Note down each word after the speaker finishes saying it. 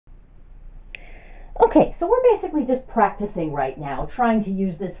Okay, so we're basically just practicing right now, trying to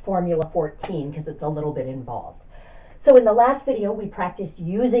use this formula 14 because it's a little bit involved. So in the last video, we practiced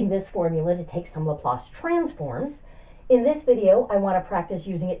using this formula to take some Laplace transforms. In this video, I want to practice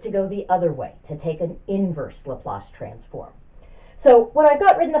using it to go the other way, to take an inverse Laplace transform. So what I've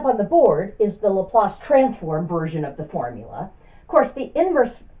got written up on the board is the Laplace transform version of the formula. Of course, the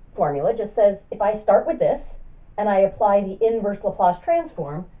inverse formula just says if I start with this and I apply the inverse Laplace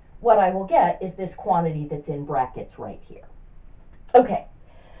transform, what I will get is this quantity that's in brackets right here. Okay,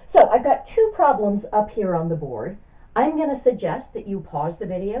 so I've got two problems up here on the board. I'm going to suggest that you pause the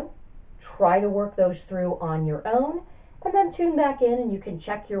video, try to work those through on your own, and then tune back in and you can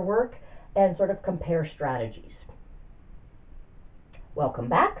check your work and sort of compare strategies. Welcome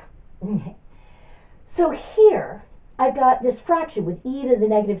back. So here I've got this fraction with e to the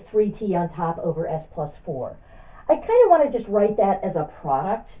negative 3t on top over s plus 4. I kind of want to just write that as a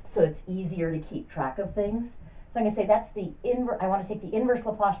product so it's easier to keep track of things. So I'm going to say that's the inverse. I want to take the inverse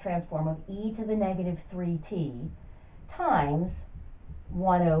Laplace transform of e to the negative 3t times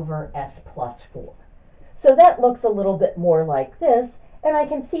 1 over s plus 4. So that looks a little bit more like this, and I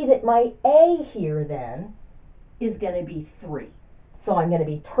can see that my a here then is going to be 3. So I'm going to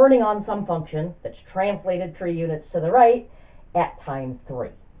be turning on some function that's translated 3 units to the right at time 3.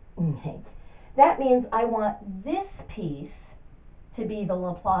 Okay. That means I want this piece to be the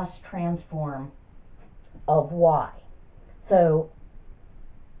Laplace transform of y. So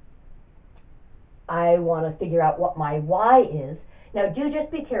I want to figure out what my y is. Now do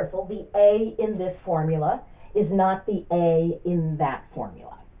just be careful. The a in this formula is not the a in that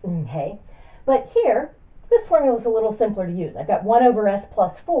formula. Okay? But here, this formula is a little simpler to use. I've got 1 over s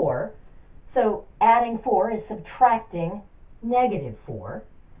plus 4. So adding 4 is subtracting negative 4.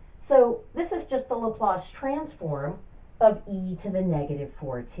 So this is just the Laplace transform of e to the negative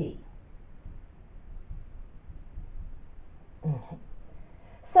 4t. Okay.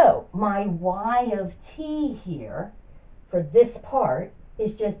 So my y of t here for this part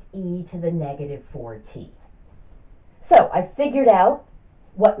is just e to the negative 4t. So I figured out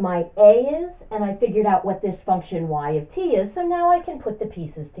what my a is, and I figured out what this function y of t is, so now I can put the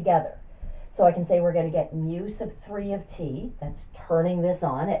pieces together. So I can say we're going to get mu sub 3 of t, that's turning this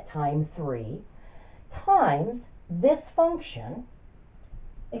on at time 3, times this function,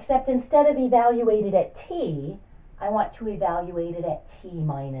 except instead of evaluated at t, I want to evaluate it at t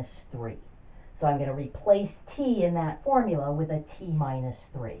minus 3. So I'm going to replace t in that formula with a t minus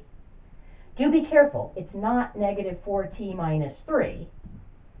 3. Do be careful, it's not negative 4t minus 3,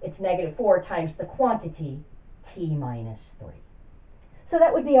 it's negative 4 times the quantity t minus 3. So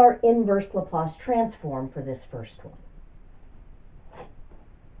that would be our inverse Laplace transform for this first one.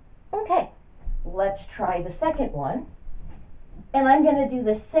 Okay, let's try the second one. And I'm going to do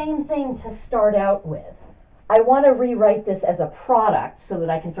the same thing to start out with. I want to rewrite this as a product so that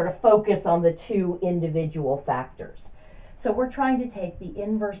I can sort of focus on the two individual factors. So we're trying to take the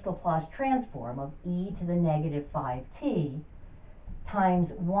inverse Laplace transform of e to the negative 5t times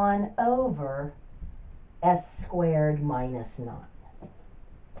 1 over s squared minus 9.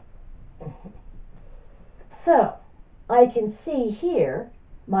 So I can see here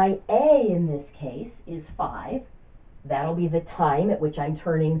my a in this case is 5. That'll be the time at which I'm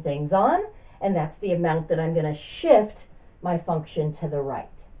turning things on, and that's the amount that I'm going to shift my function to the right.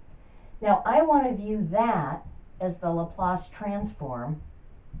 Now I want to view that as the Laplace transform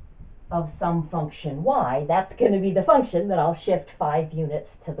of some function y. That's going to be the function that I'll shift 5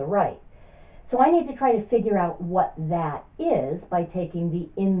 units to the right. So I need to try to figure out what that is by taking the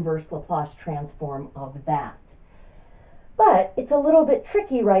inverse Laplace transform of that. But it's a little bit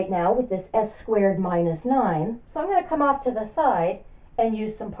tricky right now with this s squared minus 9, so I'm going to come off to the side and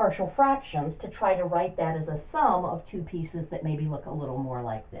use some partial fractions to try to write that as a sum of two pieces that maybe look a little more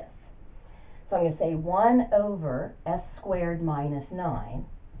like this. So I'm going to say 1 over s squared minus 9,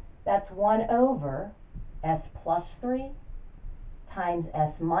 that's 1 over s plus 3 times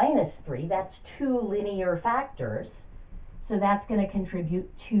s minus 3, that's two linear factors, so that's going to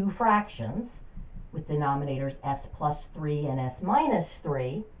contribute two fractions with denominators s plus 3 and s minus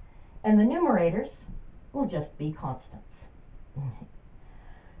 3, and the numerators will just be constants.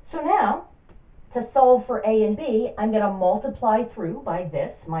 So now, to solve for a and b, I'm going to multiply through by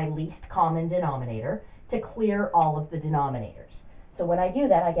this, my least common denominator, to clear all of the denominators. So when I do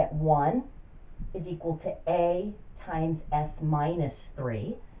that, I get 1 is equal to a times s minus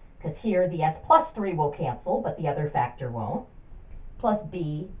 3, because here the s plus 3 will cancel, but the other factor won't, plus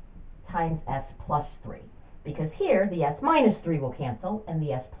b times s plus 3, because here the s minus 3 will cancel, and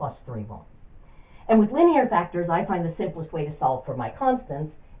the s plus 3 won't. And with linear factors, I find the simplest way to solve for my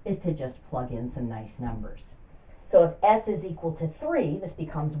constants is to just plug in some nice numbers. So if s is equal to 3, this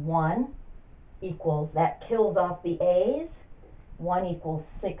becomes 1 equals, that kills off the a's, 1 equals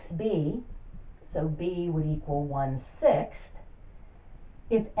 6b, so b would equal 1/6.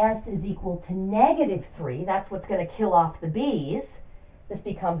 If s is equal to negative 3, that's what's going to kill off the b's. This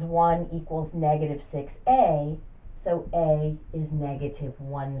becomes 1 equals negative 6a, so a is negative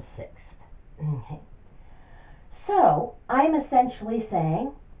 1/6. Okay. So I'm essentially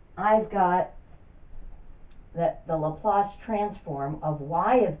saying I've got that the Laplace transform of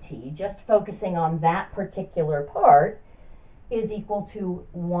y of t, just focusing on that particular part, is equal to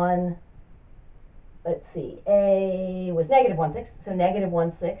 1, let's see, a was negative 1/6, so negative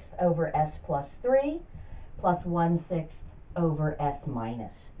 1/6 over s plus 3 plus 1/6 over s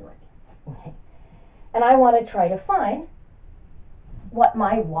minus 3. Okay. And I want to try to find what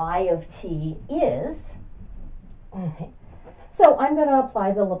my y of t is. Okay. So I'm going to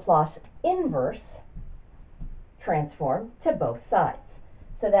apply the Laplace inverse transform to both sides.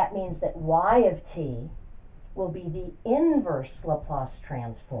 So that means that y of t will be the inverse Laplace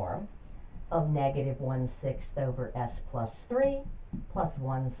transform of negative 1/6 over s plus 3 plus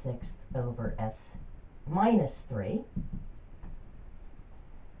 1/6 over s minus 3.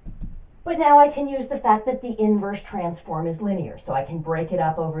 But now I can use the fact that the inverse transform is linear. So I can break it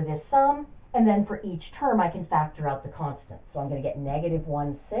up over this sum, and then for each term I can factor out the constants. So I'm going to get negative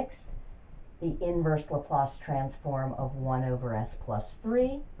 1/6, the inverse Laplace transform of 1 over s plus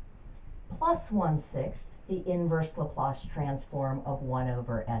 3, plus 1/6, the inverse Laplace transform of 1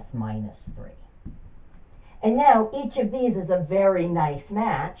 over s minus 3. And now each of these is a very nice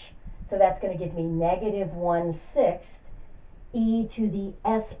match. So that's going to give me negative 1/6 e to the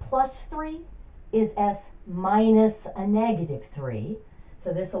s plus 3 is s minus a negative 3.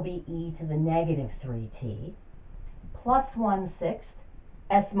 So this will be e to the negative 3t plus 1/6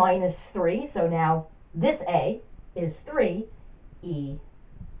 s minus 3. So now this a is 3 e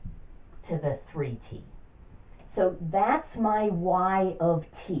to the 3t. So that's my y of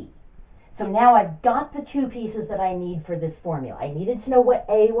t. So now I've got the two pieces that I need for this formula. I needed to know what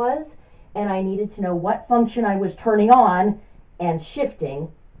a was, and I needed to know what function I was turning on and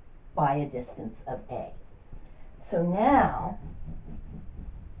shifting by a distance of a. So now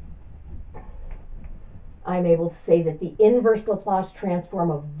I'm able to say that the inverse Laplace transform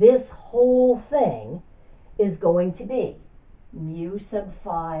of this whole thing is going to be mu sub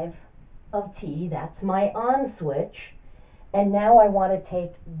 5 of t, that's my on switch, and now I want to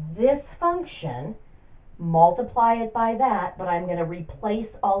take this function, multiply it by that, but I'm going to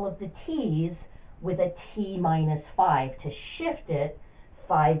replace all of the t's with a t minus 5 to shift it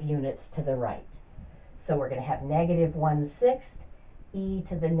 5 units to the right. So we're going to have negative 1/6 e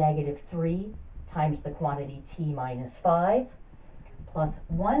to the negative 3 times the quantity t minus 5 plus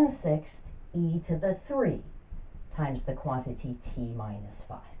 1/6 e to the 3 times the quantity t minus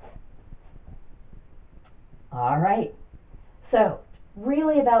 5. All right, so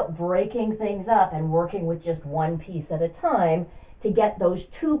really about breaking things up and working with just one piece at a time to get those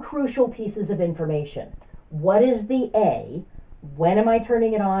two crucial pieces of information. What is the A? When am I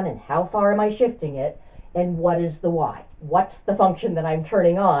turning it on and how far am I shifting it? And what is the Y? What's the function that I'm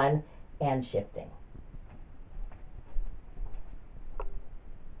turning on and shifting?